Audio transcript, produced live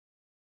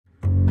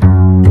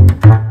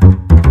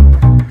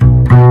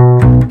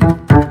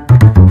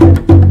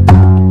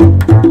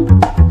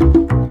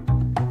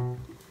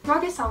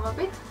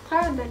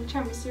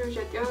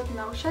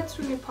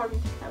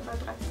ფორმით იქნება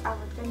დღეს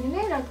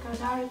წარმოდგენილი, რადგან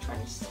არა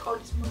ჩვენი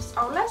სკოლის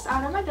მოსწავლეს,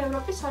 არამედ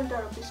ევროპის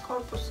სოლიდარობის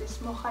კორპუსის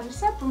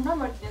მოხალისე ბრუნო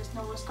მარტინეზ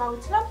ნოვოს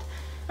გავიცნობთ,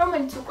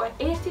 რომელიც უკვე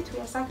ერთი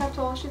თვეა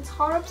საქართველოში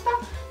ცხოვრობს და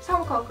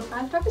სამოქალაქო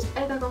განათლების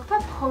პედაგოგთა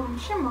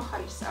ფორუმში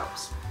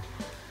მოხალისეობს.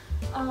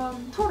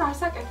 თუ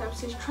რას აკეთებს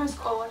ის ჩვენ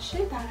სკოლაში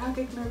და რა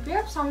გეგმები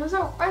აქვს, ამაზე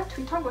უკვე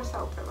თვითონ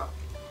გვესაუბრება.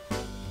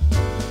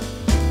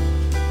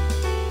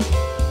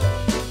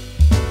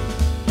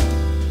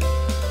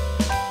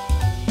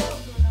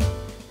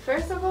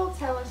 First of all,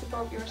 tell us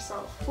about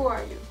yourself. Who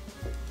are you?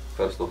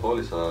 First of all,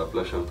 it's a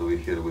pleasure to be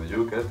here with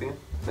you, Kety.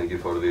 Thank you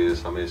for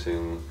this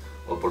amazing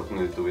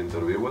opportunity to be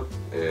interviewed.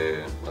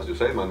 As you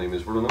say, my name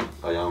is Bruno.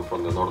 I am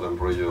from the northern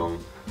region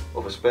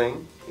of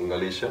Spain, in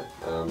Galicia,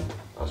 and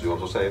as you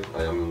also said,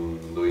 I am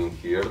doing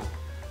here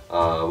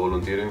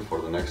volunteering for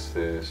the next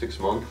 6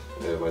 months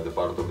by the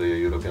part of the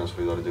European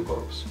Solidarity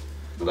Corps.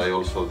 And I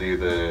also did,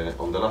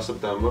 on the last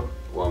September,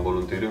 one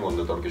volunteering on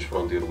the Turkish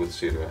frontier with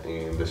Syria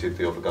in the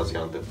city of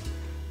Gaziantep,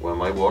 when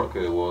my work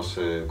was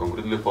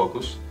concretely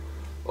focused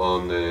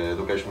on the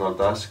educational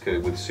task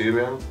with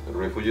Syrian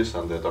refugees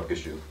and the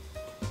Turkish youth.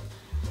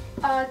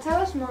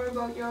 Tell us more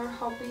about your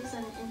hobbies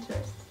and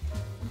interests.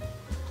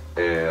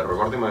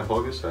 Regarding my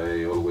hobbies,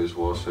 I always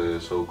was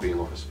so keen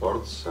of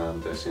sports,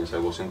 and since I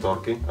was in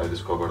Turkey, I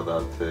discovered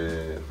that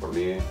for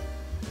me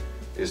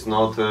it's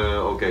not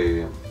a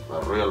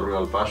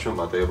real passion,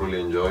 but I really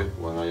enjoy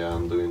when I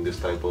am doing this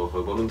type of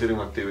volunteering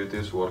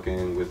activities,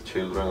 working with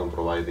children and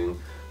providing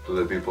to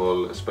the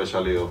people,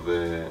 especially of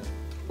the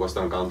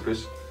Western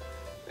countries,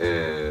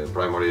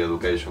 primary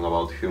education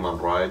about human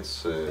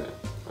rights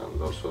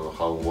and also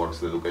how works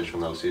the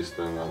educational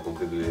system and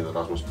completely the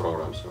Erasmus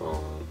programs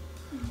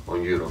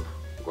on Europe,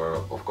 where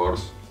of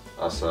course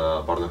as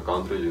a partner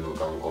country you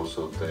can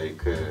also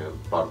take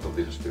part of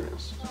this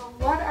experience.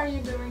 What are you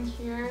doing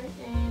here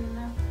in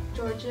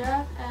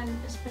Georgia and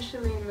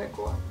especially in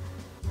Legua?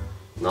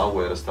 Now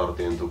we are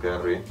starting to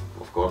carry,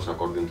 of course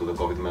according to the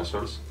COVID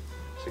measures,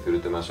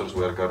 security measures,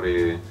 we are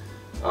carrying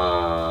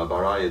a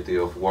variety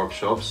of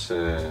workshops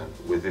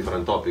with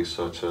different topics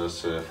such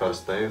as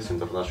first aids,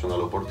 international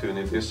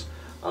opportunities,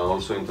 and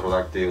also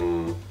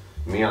introducing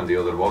me and the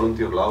other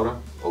volunteer, Laura,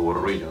 our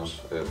regions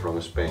from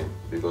Spain.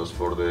 Because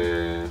for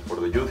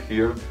the youth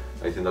here,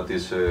 I think that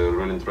is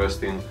really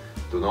interesting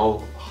to know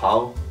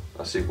how,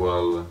 as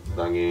equal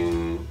than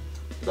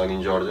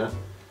in Georgia,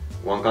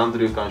 one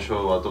country can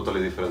show a totally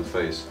different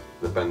face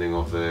depending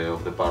of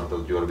the part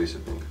that you are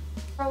visiting.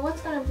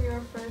 What's going to be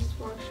your first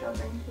workshop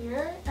in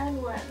here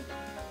and when?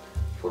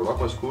 For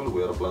Vakwa School,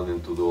 we are planning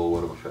to do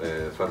our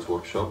first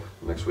workshop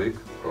next week.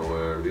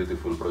 Our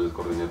beautiful project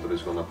coordinator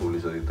is going to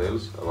publish the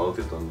details about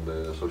it on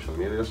the social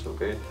medias,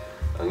 okay?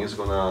 And it's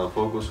going to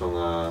focus on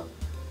a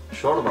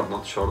short but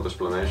not short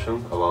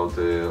explanation about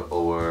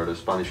our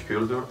Spanish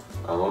culture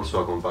and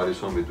also a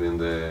comparison between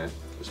the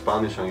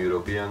Spanish and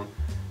European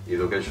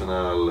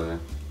educational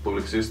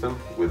public system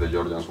with the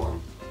Georgian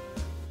one.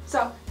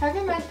 So, have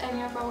you met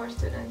any of our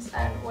students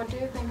and what do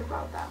you think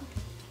about them?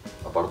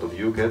 Apart of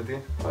you,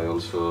 Kety, I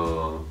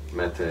also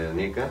met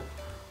Nika,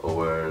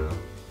 our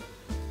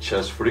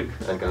chess freak,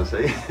 I can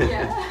say.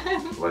 Yeah.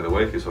 By the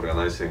way, he's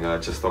organizing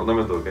a chess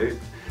tournament, okay?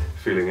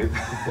 Feeling it.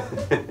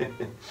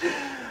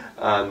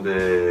 And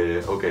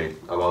okay,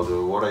 about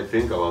what I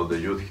think about the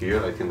youth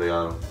here, I think they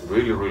are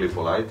really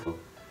polite.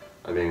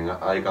 I mean,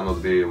 I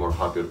cannot be more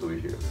happier to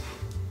be here.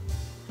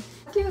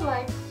 What do you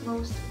like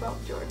most about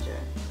Georgia?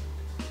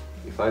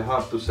 If I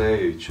have to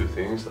say 2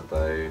 things that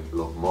I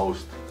love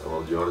most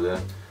about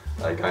Georgia,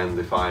 I can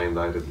define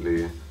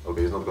directly,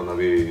 okay, it's not gonna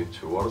be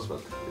 2 words,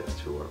 but yes,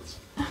 2 words.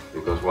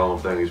 Because one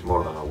of them is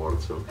more than a word,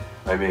 so.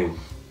 I mean,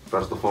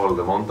 first of all,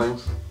 the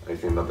mountains. I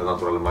think that the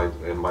natural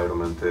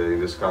environment in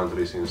this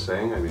country is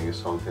insane. I mean,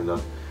 it's something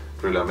that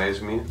really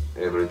amazes me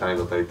every time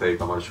that I take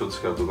a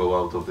marshrutka to go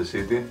out of the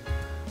city.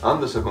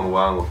 And the second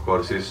one, of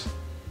course, is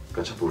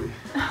Khachapuri.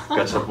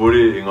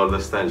 Khachapuri in all the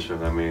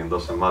extension. I mean,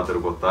 doesn't matter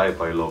what type,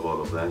 I love all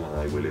of them and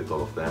I will eat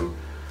all of them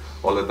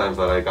all the times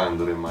that I can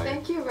during my...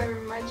 Thank you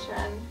very much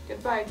and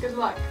goodbye, good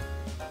luck.